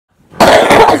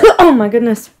Oh my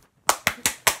goodness.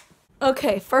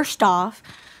 Okay, first off,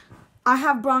 I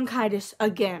have bronchitis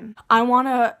again. I want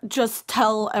to just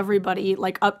tell everybody,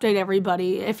 like, update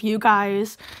everybody, if you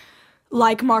guys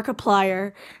like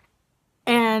Markiplier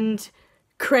and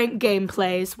Crank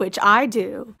gameplays, which I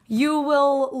do, you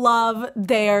will love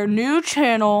their new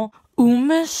channel,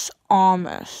 Unus.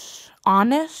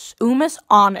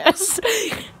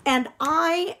 And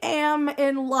I am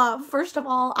in love. First of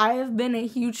all, I have been a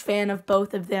huge fan of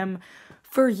both of them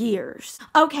for years.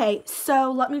 Okay,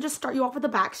 so let me just start you off with a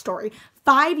backstory.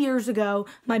 5 years ago,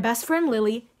 my best friend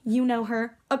Lily, you know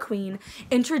her, a queen,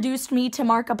 introduced me to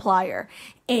Markiplier,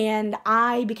 and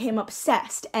I became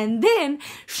obsessed. And then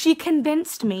she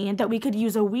convinced me that we could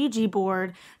use a Ouija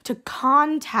board to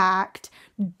contact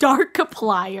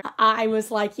Darkiplier. I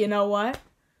was like, you know what?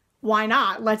 Why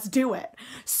not? Let's do it.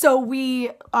 So we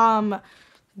got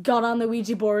on the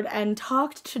Ouija board and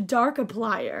talked to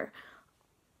Darkiplier.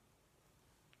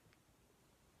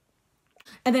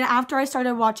 And then after I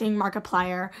started watching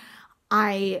Markiplier,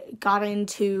 I got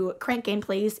into Crank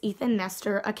gameplays, Ethan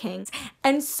Nestor, a king.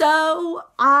 And so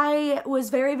I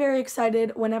was very, very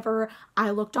excited whenever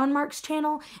I looked on Mark's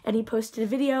channel and he posted a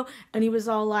video and he was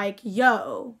all like,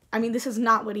 yo. I mean, this is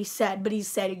not what he said, but he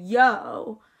said,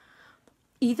 yo.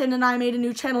 Ethan and I made a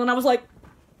new channel, and I was like,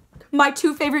 my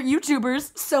 2 favorite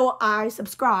YouTubers. So I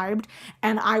subscribed,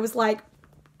 and I was like,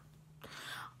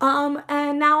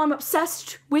 and now I'm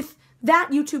obsessed with that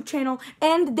YouTube channel,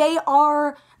 and they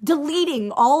are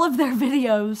deleting all of their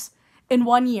videos in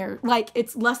 1 year. Like,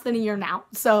 it's less than a year now.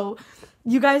 So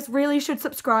you guys really should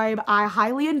subscribe. I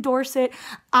highly endorse it.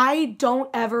 I don't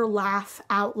ever laugh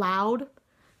out loud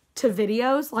to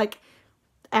videos, like,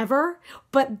 ever,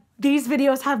 but these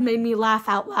videos have made me laugh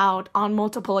out loud on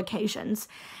multiple occasions,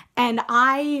 and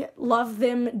I love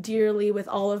them dearly with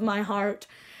all of my heart.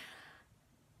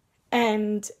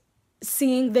 And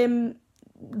seeing them,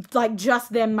 like,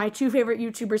 just them, my 2 favorite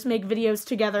YouTubers, make videos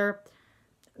together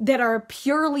that are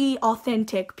purely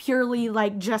authentic, purely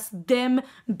like just them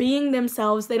being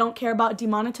themselves. They don't care about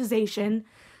demonetization.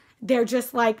 They're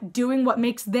just like doing what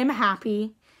makes them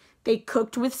happy. They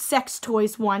cooked with sex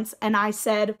toys once, and I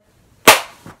said,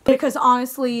 because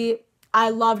honestly,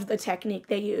 I loved the technique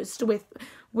they used with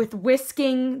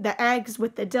whisking the eggs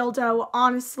with the dildo.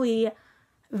 Honestly,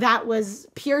 that was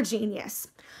pure genius.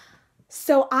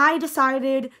 So I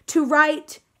decided to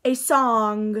write a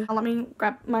song. Let me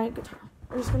grab my guitar.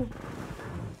 I'm just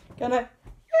gonna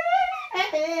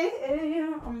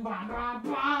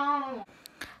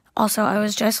Also, I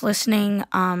was just listening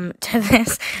to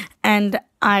this, and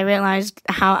I realized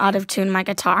how out of tune my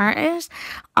guitar is.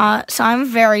 So I'm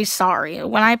very sorry.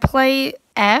 When I play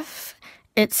F,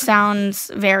 it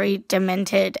sounds very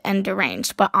demented and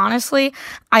deranged. But honestly,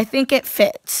 I think it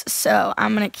fits, so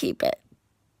I'm going to keep it.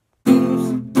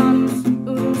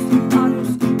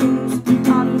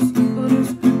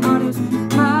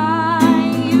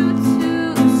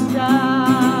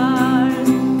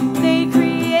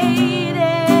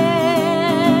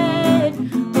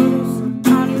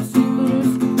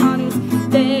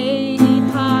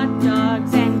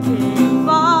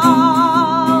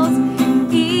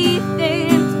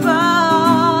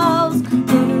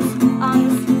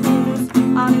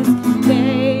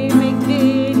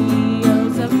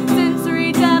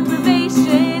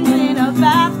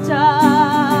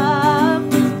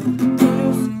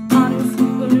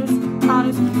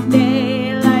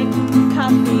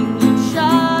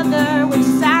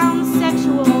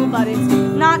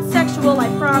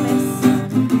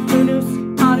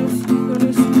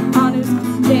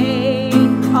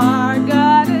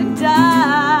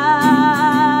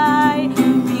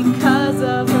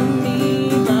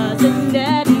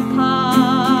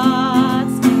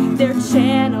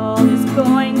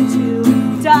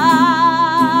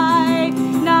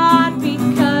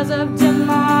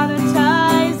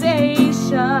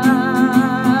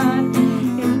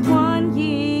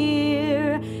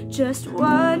 Just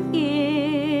 1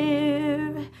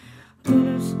 year.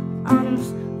 Unus,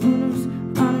 Annus, Unus,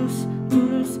 Annus,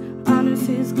 Unus, Annus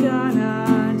is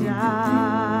gonna die.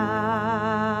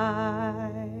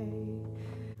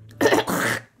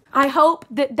 I hope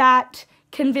that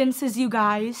convinces you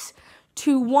guys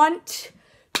to want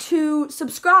to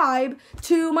subscribe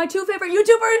to my 2 favorite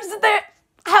YouTubers that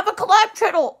have a collab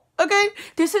channel, okay?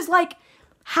 This is like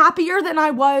happier than I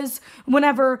was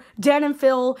whenever Dan and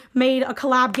Phil made a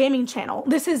collab gaming channel.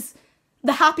 This is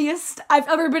the happiest I've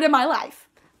ever been in my life.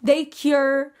 They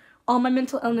cure all my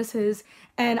mental illnesses,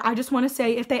 and I just want to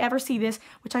say, if they ever see this,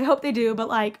 which I hope they do, but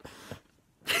like,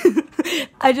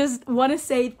 I just want to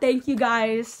say thank you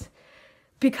guys,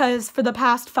 because for the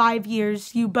past 5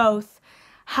 years, you both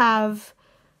have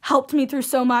helped me through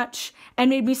so much and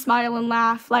made me smile and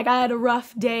laugh. Like, I had a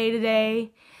rough day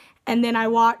today, and then I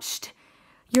watched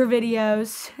your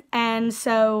videos, and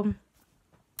so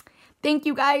thank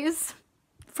you guys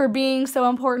for being so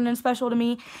important and special to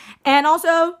me. And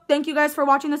also, thank you guys for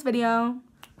watching this video.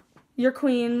 You're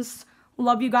queens.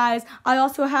 Love you guys. I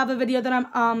also have a video that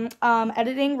I'm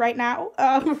editing right now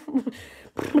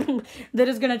that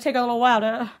is going to take a little while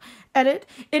to edit.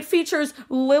 It features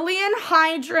Lillian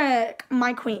Hydrick,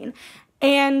 my queen.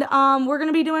 And we're going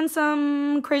to be doing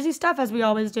some crazy stuff as we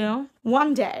always do.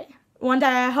 One day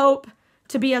I hope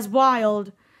to be as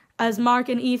wild as Mark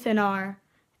and Ethan are.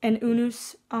 And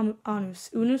Unus,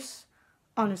 Unus.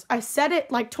 I said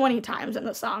it like 20 times in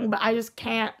the song, but I just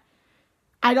can't.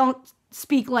 I don't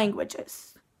speak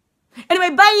languages.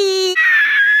 Anyway, bye!